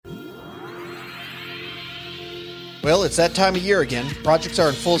Well, it's that time of year again. Projects are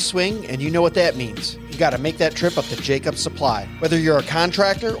in full swing, and you know what that means. You got to make that trip up to Jacobs Supply. Whether you're a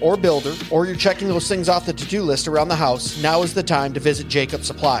contractor or builder, or you're checking those things off the to-do list around the house, now is the time to visit Jacobs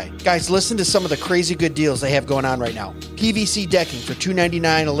Supply. Guys, listen to some of the crazy good deals they have going on right now. PVC decking for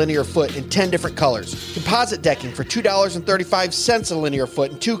 $2.99 a linear foot in 10 different colors. Composite decking for $2.35 a linear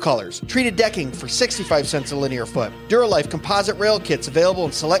foot in 2 colors. Treated decking for 65 cents a linear foot. Duralife composite rail kits available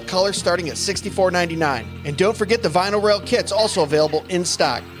in select colors starting at $64.99. And don't forget the vinyl rail kits also available in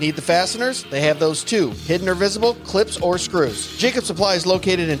stock. Need the fasteners? They have those too. Hidden or visible, clips or screws. Jacobs Supply is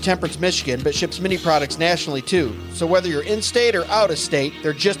located in Temperance, Michigan, but ships many products nationally too. So whether you're in-state or out-of-state,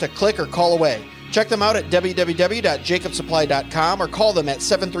 they're just a click or call away. Check them out at www.jacobsupply.com or call them at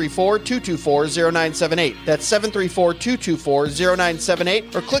 734-224-0978. That's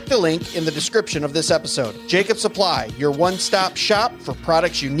 734-224-0978 or click the link in the description of this episode. Jacobs Supply, your one-stop shop for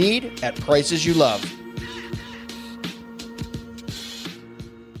products you need at prices you love.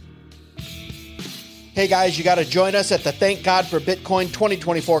 Hey guys, you got to join us at the Thank God for Bitcoin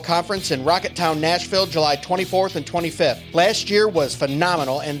 2024 conference in Rocketown, Nashville, July 24th and 25th. Last year was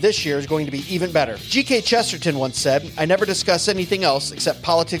phenomenal, and this year is going to be even better. G.K. Chesterton once said, "I never discuss anything else except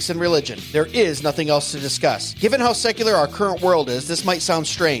politics and religion. There is nothing else to discuss." Given how secular our current world is, this might sound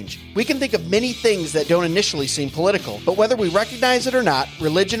strange. We can think of many things that don't initially seem political, but whether we recognize it or not,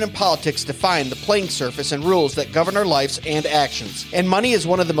 religion and politics define the playing surface and rules that govern our lives and actions. And money is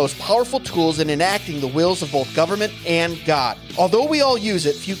one of the most powerful tools in enacting the wills of both government and God. Although we all use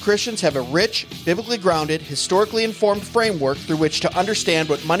it, few Christians have a rich, biblically grounded, historically informed framework through which to understand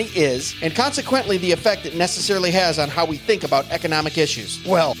what money is, and consequently the effect it necessarily has on how we think about economic issues.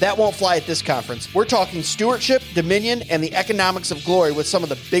 Well, that won't fly at this conference. We're talking stewardship, dominion, and the economics of glory with some of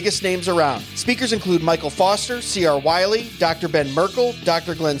the biggest names around. Speakers include Michael Foster, C.R. Wiley, Dr. Ben Merkle,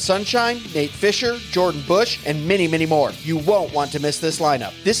 Dr. Glenn Sunshine, Nate Fisher, Jordan Bush, and many, many more. You won't want to miss this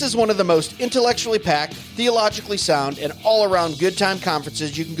lineup. This is one of the most intellectually packed, theologically sound, and all-around good time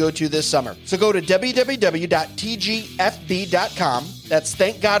conferences you can go to this summer. So go to www.tgfb.com. That's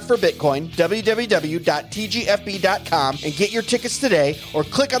Thank God for Bitcoin, www.tgfb.com, and get your tickets today, or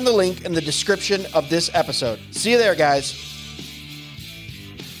click on the link in the description of this episode. See you there, guys.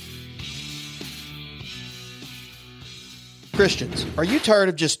 Christians, are you tired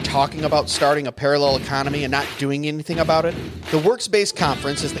of just talking about starting a parallel economy and not doing anything about it? The Works-Based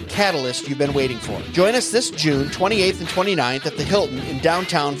Conference is the catalyst you've been waiting for. Join us this June 28th and 29th at the Hilton in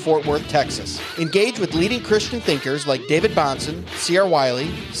downtown Fort Worth, Texas. Engage with leading Christian thinkers like David Bahnsen, C.R. Wiley,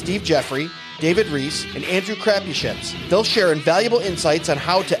 Steve Jeffrey, David Rees, and Andrew Krapuschetz. They'll share invaluable insights on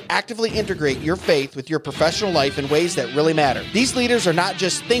how to actively integrate your faith with your professional life in ways that really matter. These leaders are not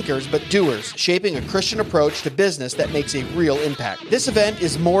just thinkers, but doers, shaping a Christian approach to business that makes a real impact. This event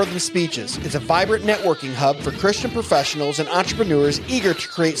is more than speeches. It's a vibrant networking hub for Christian professionals and entrepreneurs eager to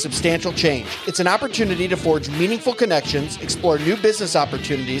create substantial change. It's an opportunity to forge meaningful connections, explore new business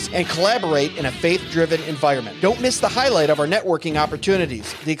opportunities, and collaborate in a faith-driven environment. Don't miss the highlight of our networking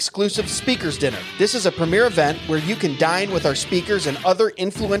opportunities, the exclusive Speakers Dinner. This is a premier event where you can dine with our speakers and other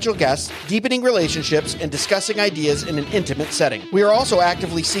influential guests, deepening relationships and discussing ideas in an intimate setting. We are also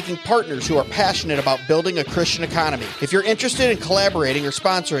actively seeking partners who are passionate about building a Christian economy. If you're interested in collaborating or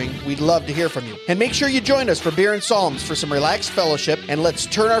sponsoring, we'd love to hear from you. And make sure you join us for beer and psalms for some relaxed fellowship, and let's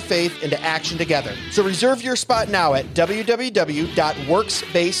turn our faith into action together. So reserve your spot now at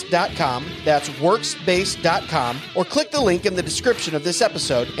www.worksbase.com. That's worksbase.com, or click the link in the description of this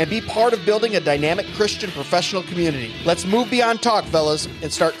episode and be part of building a dynamic Christian professional community. Let's move beyond talk, fellas,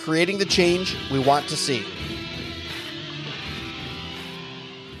 and start creating the change we want to see.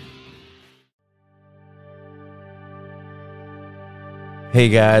 Hey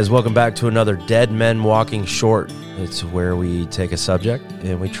guys, welcome back to another Dead Men Walking Short. It's where we take a subject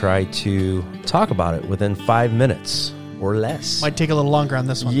and we try to talk about it within 5 minutes or less. Might take a little longer on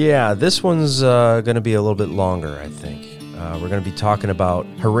this one. Yeah, this one's going to be a little bit longer, I think. We're going to be talking about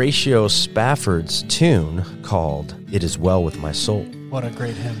Horatio Spafford's tune called It Is Well With My Soul. What a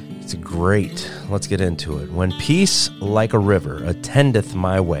great hymn. It's great. Let's get into it. When peace like a river attendeth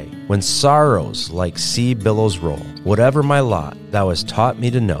my way, when sorrows like sea billows roll, whatever my lot, thou hast taught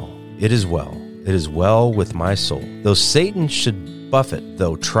me to know, it is well with my soul. Though Satan should buffet,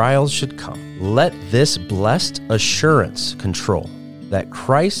 though trials should come, let this blessed assurance control, that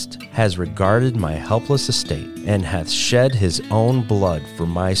Christ has regarded my helpless estate, and hath shed his own blood for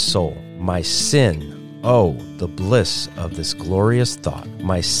my soul. My sin, oh, the bliss of this glorious thought,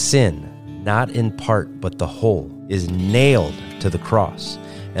 my sin, not in part but the whole, is nailed to the cross,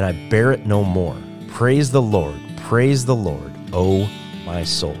 and I bear it no more. Praise the Lord, oh my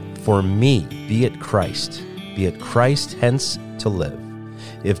soul. For me, be it Christ, be it Christ hence to live.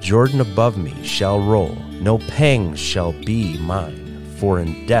 If Jordan above me shall roll, no pang shall be mine, for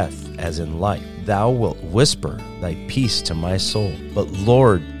in death as in life thou wilt whisper thy peace to my soul. But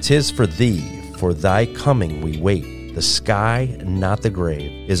Lord, 'tis for thee, for thy coming we wait. The sky, not the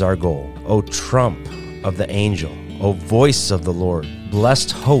grave, is our goal. O trump of the angel, O voice of the Lord,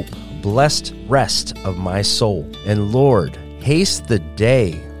 blessed hope, blessed rest of my soul. And Lord, haste the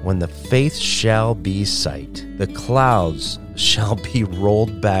day when the faith shall be sight. The clouds shall be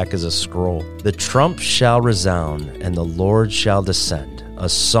rolled back as a scroll. The trump shall resound, and the Lord shall descend. A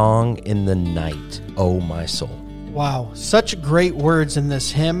song in the night, O my soul. Wow, such great words in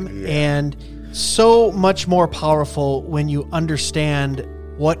this hymn, and so much more powerful when you understand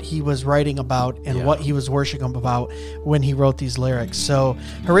what he was writing about and what he was worshiping about when he wrote these lyrics. So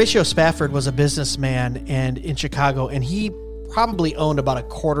Horatio Spafford was a businessman and in Chicago, and he probably owned about a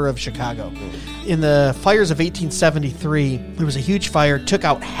quarter of Chicago. In the fires of 1873, there was a huge fire, took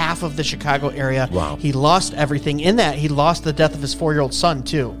out half of the Chicago area. Wow. He lost everything. In that, he lost the death of his 4-year-old son,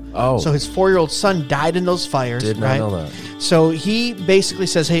 too. Oh. So his 4-year-old son died in those fires. Did not know that. So he basically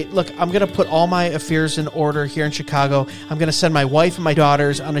says, hey, look, I'm going to put all my affairs in order here in Chicago. I'm going to send my wife and my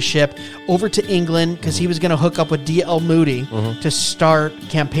daughters on a ship over to England because he was going to hook up with D.L. Moody to start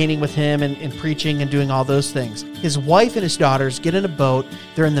campaigning with him and preaching and doing all those things. His wife and his daughters get in a boat.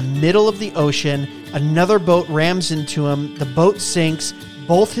 They're in the middle of the ocean. Another boat rams into him. The boat sinks.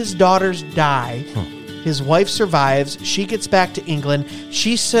 Both his daughters die. His wife survives. She gets back to England.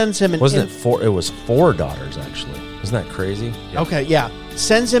 She sends him It was 4 daughters, actually. Isn't that crazy? Yeah. Okay, yeah.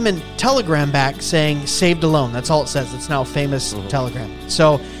 Sends him a telegram back saying, saved alone. That's all it says. It's now a famous telegram.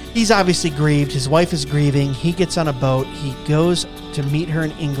 So he's obviously grieved. His wife is grieving. He gets on a boat. He goes to meet her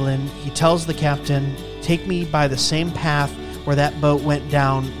in England. He tells the captain, take me by the same path where that boat went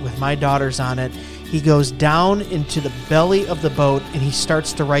down with my daughters on it. He goes down into the belly of the boat and he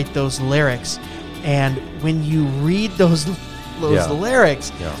starts to write those lyrics. And when you read those lyrics,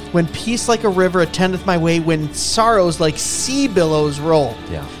 when peace like a river attendeth my way, when sorrows like sea billows roll.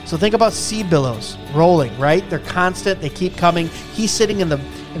 Yeah. So think about sea billows rolling, right? They're constant. They keep coming. He's sitting in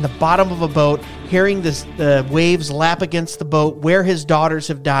the bottom of a boat, hearing the waves lap against the boat where his daughters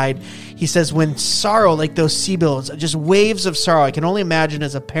have died. He says, when sorrow, like those sea billows, just waves of sorrow. I can only imagine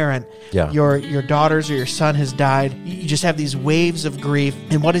as a parent, your daughters or your son has died. You just have these waves of grief.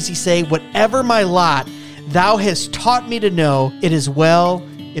 And what does he say? Whatever my lot, thou hast taught me to know, it is well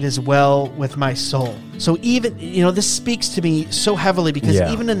with my soul. So even, this speaks to me so heavily because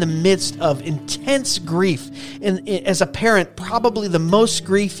even in the midst of intense grief, and as a parent, probably the most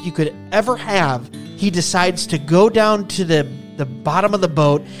grief you could ever have, he decides to go down to the bottom of the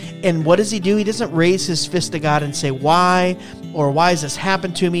boat. And what does he do? He doesn't raise his fist to God and say, why? Or why has this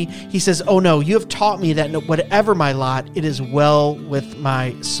happened to me? He says, oh no, you have taught me that whatever my lot, it is well with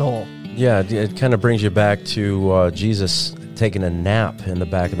my soul. Yeah, it kind of brings you back to Jesus taking a nap in the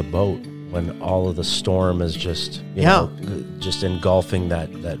back of the boat when all of the storm is just just engulfing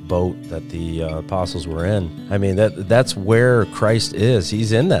that boat that the apostles were in. I mean, that's where Christ is.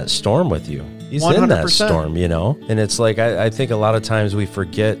 He's in that storm with you. He's 100%. In that storm, and it's like I think a lot of times we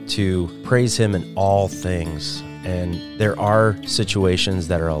forget to praise him in all things. And there are situations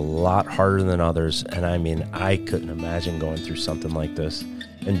that are a lot harder than others. And I mean, I couldn't imagine going through something like this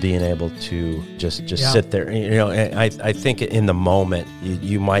and being able to just sit there. And I think in the moment,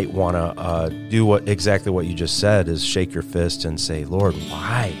 you might want to do exactly what you just said, is shake your fist and say, Lord,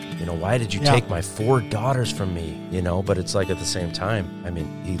 why? Why did you take my 4 daughters from me? But it's like at the same time, I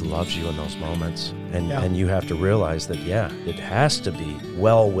mean, he loves you in those moments. And you have to realize that, it has to be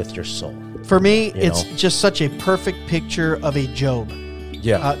well with your soul. For me, it's just such a perfect picture of a Job.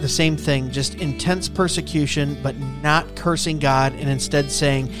 Yeah. The same thing, just intense persecution, but not cursing God and instead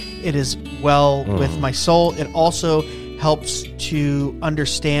saying, it is well with my soul. It also helps to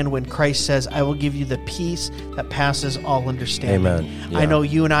understand when Christ says, I will give you the peace that passes all understanding. Amen. Yeah. I know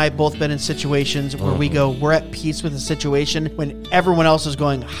you and I have both been in situations where we go, we're at peace with a situation when everyone else is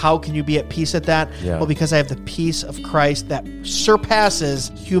going, how can you be at peace at that? Yeah. Well, because I have the peace of Christ that surpasses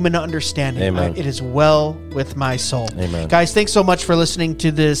human understanding. Amen. It is well with my soul. Amen. Guys, thanks so much for listening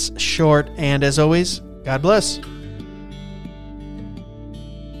to this short, and as always, God bless.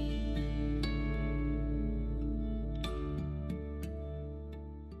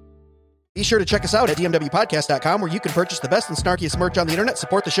 Be sure to check us out at dmwpodcast.com, where you can purchase the best and snarkiest merch on the internet,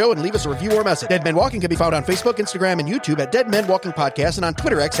 support the show, and leave us a review or message. Dead Men Walking can be found on Facebook, Instagram, and YouTube at Dead Men Walking Podcast, and on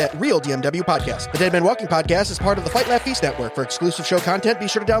Twitter X at Real DMW Podcast. The Dead Men Walking Podcast is part of the Fight Laugh Feast Network. For exclusive show content, be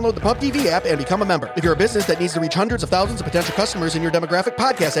sure to download the Pub TV app and become a member. If you're a business that needs to reach hundreds of thousands of potential customers in your demographic,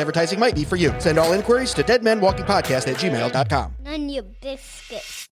 podcast advertising might be for you. Send all inquiries to deadmenwalkingpodcast@gmail.com. None your biscuits.